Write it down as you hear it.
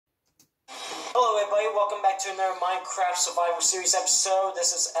Hello everybody, welcome back to another Minecraft Survival Series episode.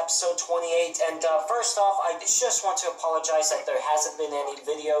 This is episode 28, and first off, I just want to apologize that there hasn't been any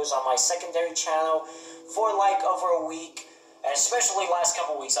videos on my secondary channel for like over a week, and especially last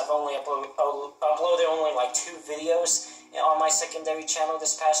couple weeks. I've only uploaded only like 2 videos on my secondary channel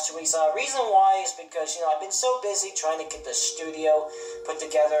this past 2 weeks. Reason why is because, I've been so busy trying to get the studio put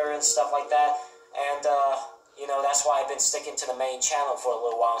together and stuff like that, and that's why I've been sticking to the main channel for a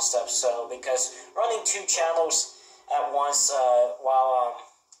little while and stuff. So, because running 2 channels at once while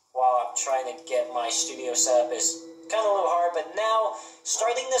I'm trying to get my studio set up is kind of a little hard. But now,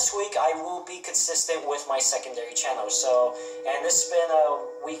 starting this week, I will be consistent with my secondary channel. So, and this has been a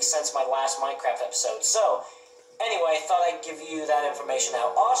week since my last Minecraft episode. So, anyway, I thought I'd give you that information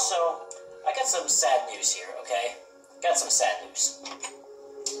out. Also, I got some sad news here, okay? Got some sad news.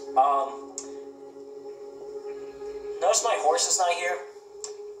 Notice my horse is not here?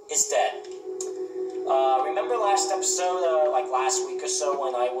 It's dead. Remember last episode, like last week or so,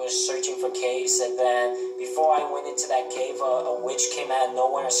 when I was searching for caves, and then before I went into that cave, a witch came out of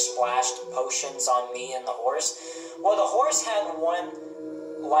nowhere and splashed potions on me and the horse? Well, the horse had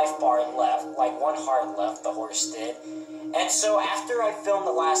 1 life bar left, like 1 heart left, the horse did. And so after I filmed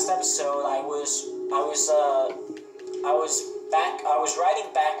the last episode, I was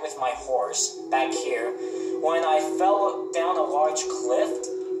riding back with my horse, back here, when I fell down a large cliff,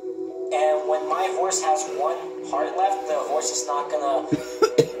 and when my horse has 1 heart left, the horse is not gonna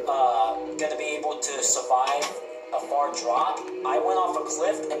be able to survive a far drop. I went off a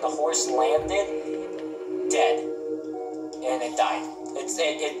cliff, and the horse landed dead, and it died.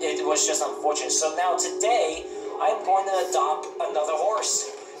 It was just unfortunate. So now today, I'm going to adopt another horse.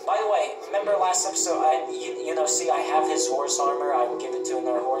 By the way, remember last episode, see, I have his horse armor. I will give it to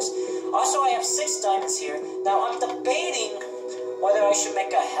another horse. Also, I have 6 diamonds here. Now, I'm debating whether I should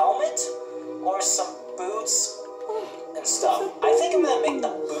make a helmet or some boots and stuff. I think I'm going to make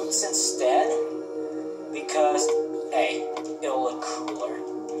the boots instead because, hey, it'll look cooler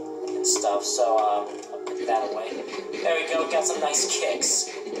and stuff. So, I'll put that away. There we go. Got some nice kicks.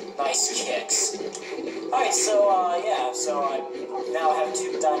 Nice kicks. Alright, so, so I now have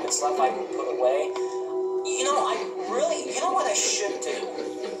 2 diamonds left I can put away. You know what I should do?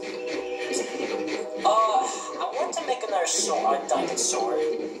 I want to make another sword, diamond sword.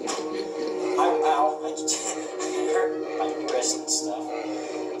 Ow, I hurt my wrist and stuff.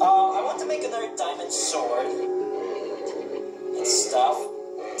 I want to make another diamond sword and stuff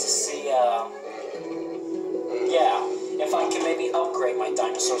to see, if I can maybe upgrade my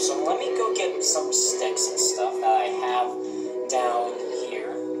diamond sword. So let me go get some sticks and stuff that I have down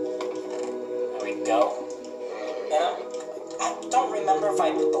here. There we go. And I don't remember if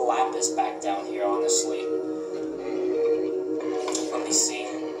I put the lapis back down here, honestly. Let me see.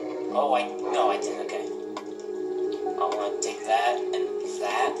 Oh, no, I didn't. Okay. I want to take that and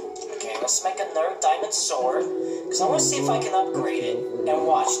that. Okay, let's make another diamond sword, because I want to see if I can upgrade it. And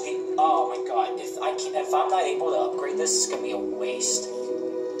watch the. Oh my God! If I'm not able to upgrade this, it's gonna be a waste.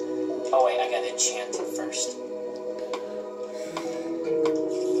 Oh wait, I gotta enchant it first.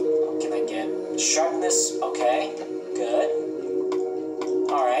 What can I get? Sharpness. Okay, good.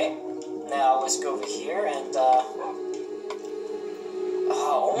 All right. Now let's go over here and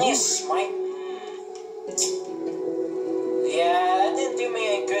only a smite. Yeah, that didn't do me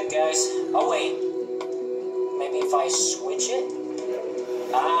any good, guys. Oh wait, maybe if I switch it.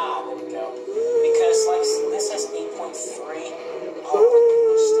 Ah, there we go. Because like this has 8.3. Oh my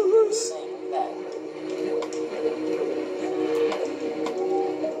goodness, insane. Look at that.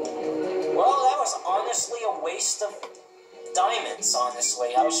 Well, that was honestly a waste of diamonds.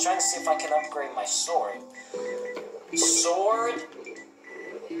 Honestly, I was trying to see if I can upgrade my sword. Sword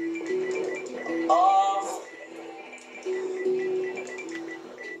of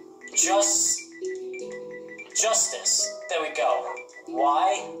Justice. There we go.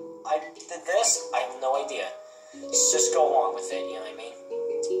 Why I did this, I have no idea. Let's just go along with it, you know what I mean?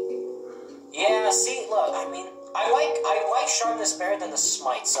 Yeah, see, look, I mean, I like sharpness better than the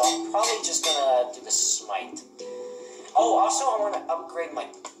smite, so I'm probably just gonna do the smite. Oh, also I want to upgrade my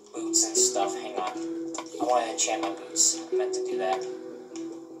boots and stuff. Hang on. I want to enchant my boots. I meant to do that.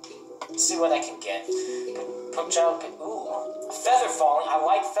 Let's see what I can get. Ooh, feather falling. I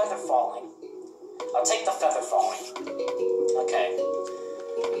like feather falling. I'll take the feather falling. Okay.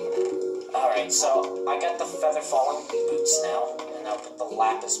 Alright, so I got the feather falling boots now. And I'll put the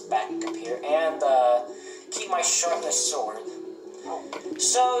lapis back up here. And keep my sharpness sword.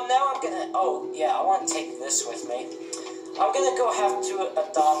 So now I'm gonna... Oh, yeah, I want to take this with me. I'm gonna go have to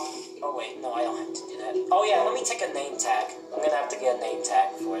adopt... Oh, wait, no, I don't have to do that. Oh, yeah, let me take a name tag. I'm gonna have to get a name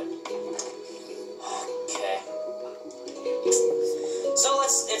tag for it.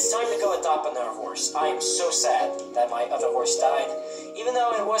 adopt another horse. I am so sad that my other horse died. Even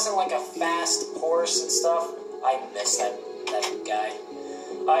though it wasn't like a fast horse and stuff, I miss that guy.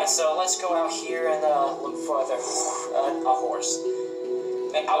 Alright, so let's go out here and look for a horse.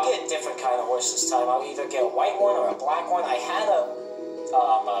 I'll get a different kind of horse this time. I'll either get a white one or a black one. I had a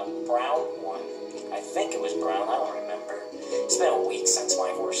brown one. I think it was brown. I don't remember. It's been a week since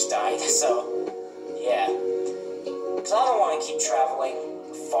my horse died, so yeah. Because I don't want to keep traveling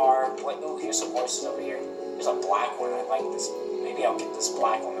far. Ooh, here's some horses over here. There's a black one. I like this. Maybe I'll get this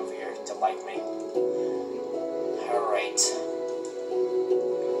black one over here to like me. Alright.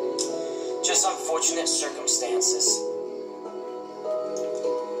 Just unfortunate circumstances.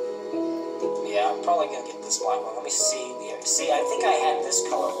 Yeah, I'm probably gonna get this black one. Let me see. See, I think I had this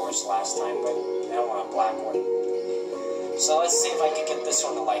color horse last time, but I don't want a black one. So let's see if I can get this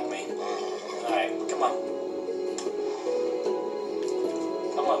one to like me. Alright, come on.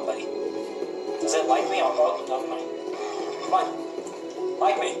 Come on, buddy. Does it like me? Oh, never mind. Come on.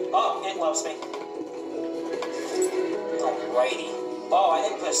 Like me. Oh, it loves me. Alrighty. Oh, I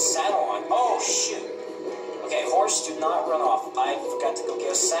didn't put a saddle on. Oh, shoot. Okay, horse, do not run off. I forgot to go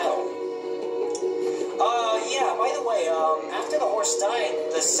get a saddle. Yeah, by the way, after the horse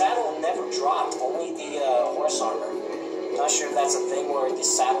died, the saddle never dropped, only the horse armor. Not sure if that's a thing where the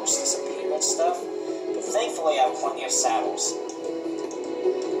saddles disappear and stuff, but thankfully I have plenty of saddles.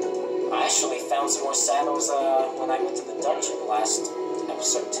 I actually found some more saddles when I went to the dungeon last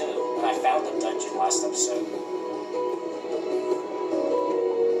episode too, and I found the dungeon last episode.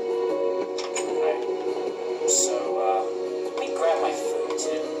 Alright, so let me grab my food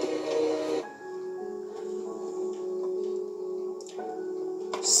too.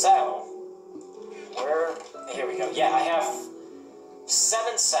 Saddle. Here we go. Yeah, I have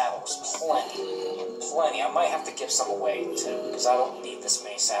 7 saddles. Plenty. I might have to give some away, too, because I don't need this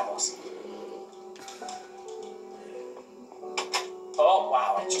many saddles. Oh,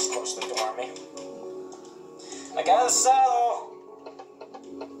 wow, I just closed the door on me. I got a saddle!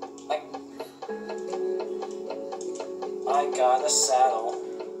 I got a saddle.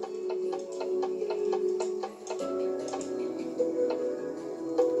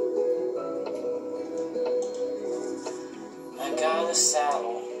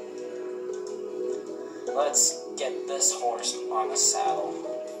 Saddle. Let's get this horse on the saddle.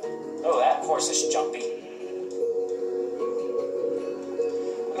 Oh, that horse is jumpy.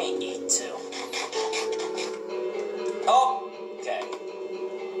 Let me eat too. Oh, okay.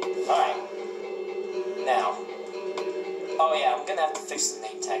 Alright. Now. Oh yeah, I'm gonna have to fix the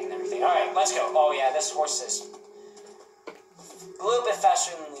name tag and everything. Alright, let's go. Oh yeah, this horse is a little bit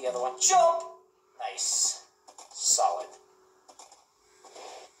faster than the other one. Jump! Nice. Solid.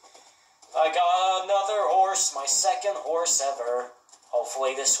 I got another horse, my second horse ever.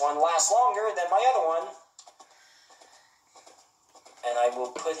 Hopefully this one lasts longer than my other one. And I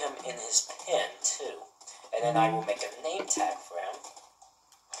will put him in his pen, too. And then I will make a name tag for him.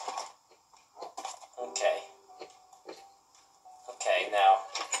 Okay. Okay, now.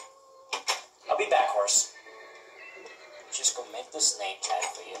 I'll be back, horse. Just gonna make this name tag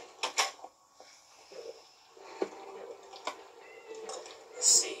for you. Let's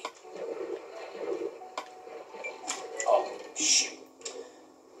see. Oh, shoot.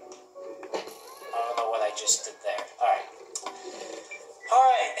 I don't know what I just did there. Alright.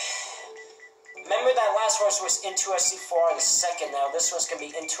 Alright. Remember that last horse was interesting for the second. Now this one's going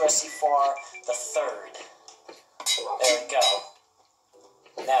to be interesting for the third. There we go.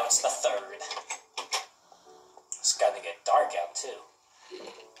 Now it's the third. It's got to get dark out too.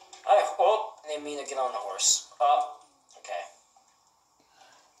 Oh, I didn't mean to get on the horse. Oh, okay.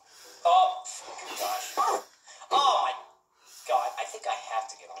 Oh, gosh. Oh my god, I think I have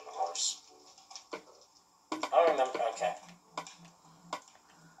to get on the horse. I don't remember, okay.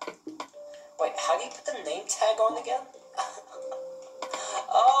 Wait, how do you put the name tag on again?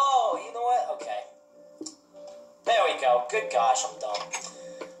 Oh, you know what? Okay. There we go. Good gosh, I'm dumb.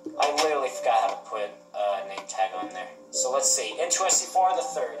 I literally forgot how to put a name tag on there. So let's see. Interesting for the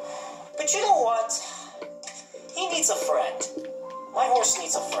third. But you know what? He needs a friend. My horse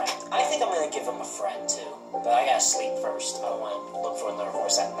needs a friend. I think I'm going to give him a friend, too. But I gotta sleep first. I don't want to look for another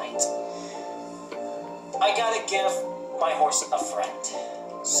horse at night. I gotta give my horse a friend.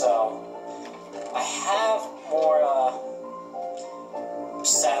 So, I have more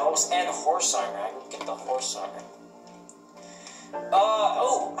saddles and horse armor. I will get the horse armor.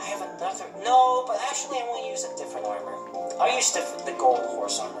 Oh, I have another. No, but actually I want to use a different armor. I'll use the gold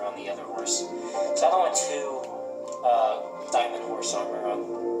horse armor on the other horse. So I don't want 2 diamond horse armor on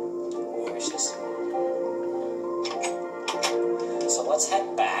horses. So let's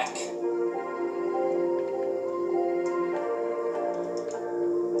head back.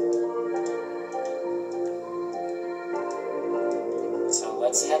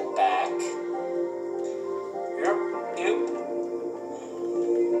 let's head back. Yep.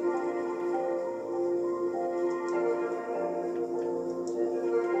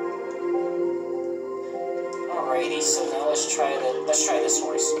 Alrighty, so now let's try this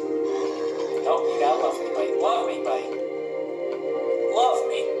horse. Nope, you gotta love me, buddy. Love me, buddy. Love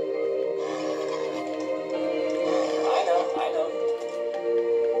me. I know.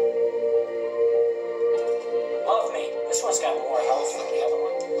 Love me. This one's got more health than the other one.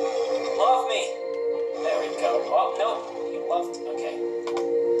 Love me. There we go. Oh, no. You loved. Okay.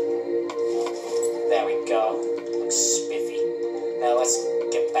 There we go. Looks spiffy. Now let's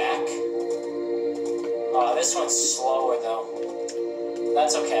get back. Oh, this one's slower, though.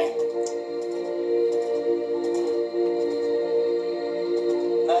 That's okay.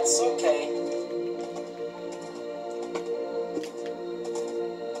 That's okay.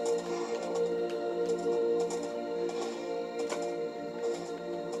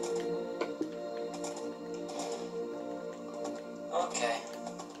 Okay.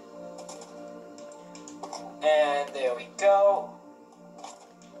 And there we go.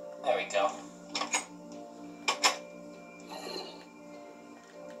 There we go.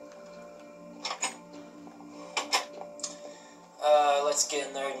 Let's get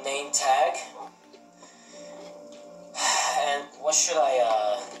another name tag. And what should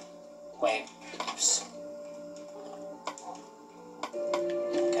I, wait. Oops.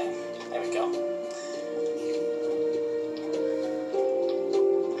 Okay, there we go.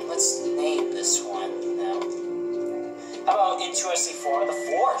 Let's name this one now. How about Interesting for the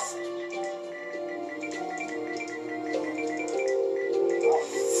 4th?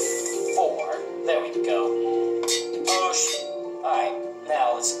 There we go. Oh, shit. Alright,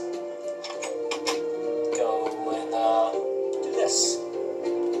 now let's go and, do this.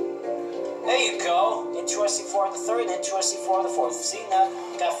 There you go. Interesting for the 3rd, interesting for the 4th. See, now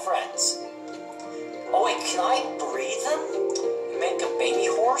we got friends. Oh, wait, can I breed them? Make a baby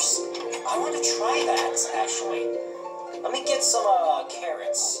horse? I want to try that, actually. Let me get some,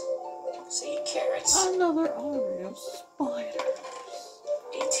 carrots. See, carrots. Another army of spiders.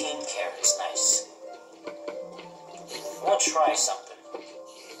 18 carrots, nice. I want to try something.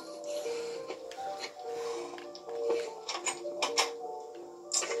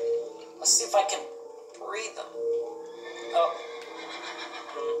 Let's see if I can breed them. Oh.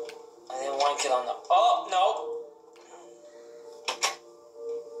 I didn't want to get on the... Oh, no.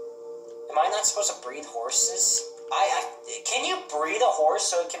 Am I not supposed to breed horses? Can you breed a horse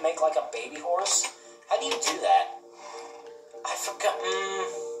so it can make like a baby horse? How do you do that? I forgot.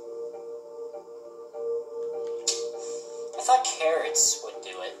 I thought carrots would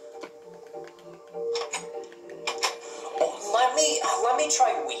do it. Oh, let me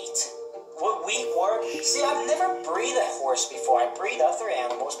try wheat. Would wheat work? See, I've never breed a horse before. I breed other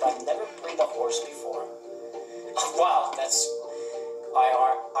animals, but I've never breed a horse before. Oh, wow, that's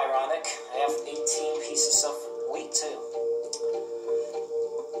ironic. I have 18 pieces of wheat too.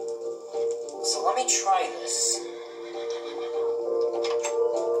 So let me try this.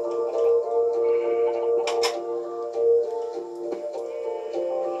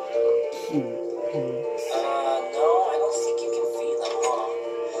 No, I don't think you can feed them, huh?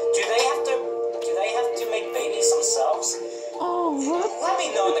 Do they have to make babies themselves? Oh, Let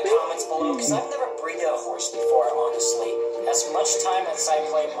me know in the comments below, because I've never breeded a horse before, honestly. As much time as I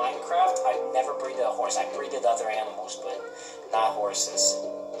play Minecraft, I've never breeded a horse. I breeded other animals, but not horses.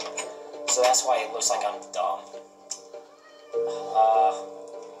 So that's why it looks like I'm dumb.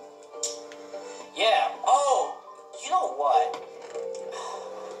 Yeah. Oh, you know what?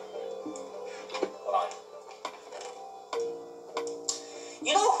 Hold on.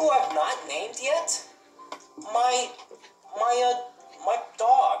 You know who I've not named yet? My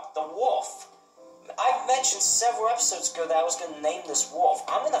dog, the wolf. I've mentioned several episodes ago that I was going to name this wolf.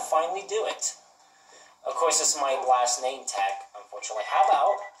 I'm going to finally do it. Of course, this is my last name tag, unfortunately. How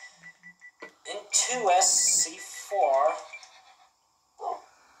about in 2SC4,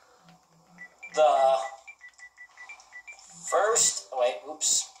 the first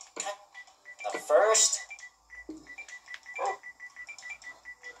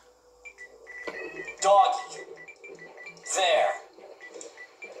doggy.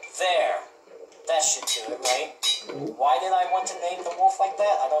 There. That should do it, right? Why did I want to name the wolf like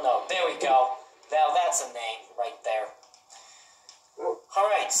that? I don't know. There we go. Now that's a name right there.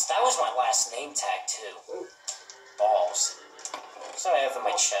 Alright, so that was my last name tag, too. Balls. So I have in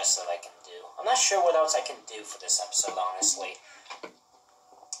my chest that I can do. I'm not sure what else I can do for this episode, honestly.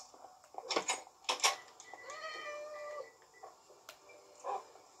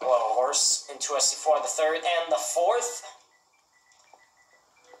 Hello, horse. Interesting for the 3rd and the 4th.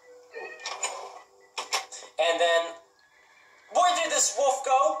 And then, where did this wolf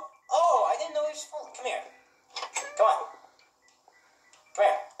go? Oh, I didn't know he was full. Come here. Come on. Come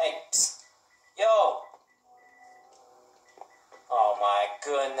here. Hey, psst. Yo. Oh my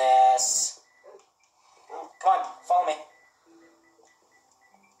goodness. Come on, follow me.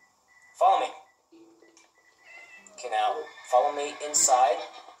 Follow me. Okay, now, follow me inside.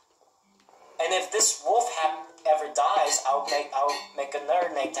 And if this wolf ever dies, I'll make another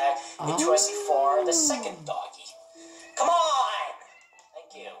name tag interesting for the second doggy. Come on!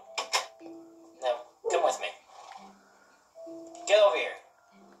 Thank you. Now, come with me. Get over here.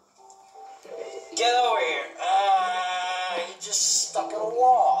 Get over here. You just stuck in a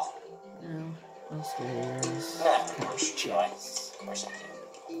wall. No, those stairs. I'm gonna have to push you, right? Of course I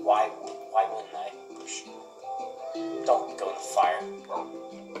do. Why wouldn't I push you? Don't go in the fire.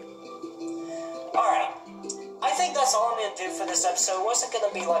 Alright. I think that's all I'm going to do for this episode. It wasn't going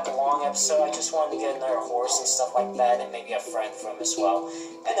to be like a long episode. I just wanted to get another horse and stuff like that, and maybe a friend from as well.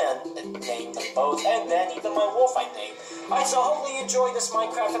 And then name them both, and then even my wolf I named. Alright, so hopefully you enjoyed this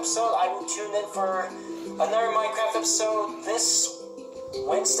Minecraft episode. I will tune in for another Minecraft episode this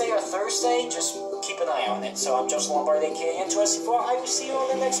Wednesday or Thursday. Just keep an eye on it. So I'm Joseph Lombard, aka N2SC4. I will see you on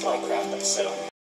the next Minecraft episode.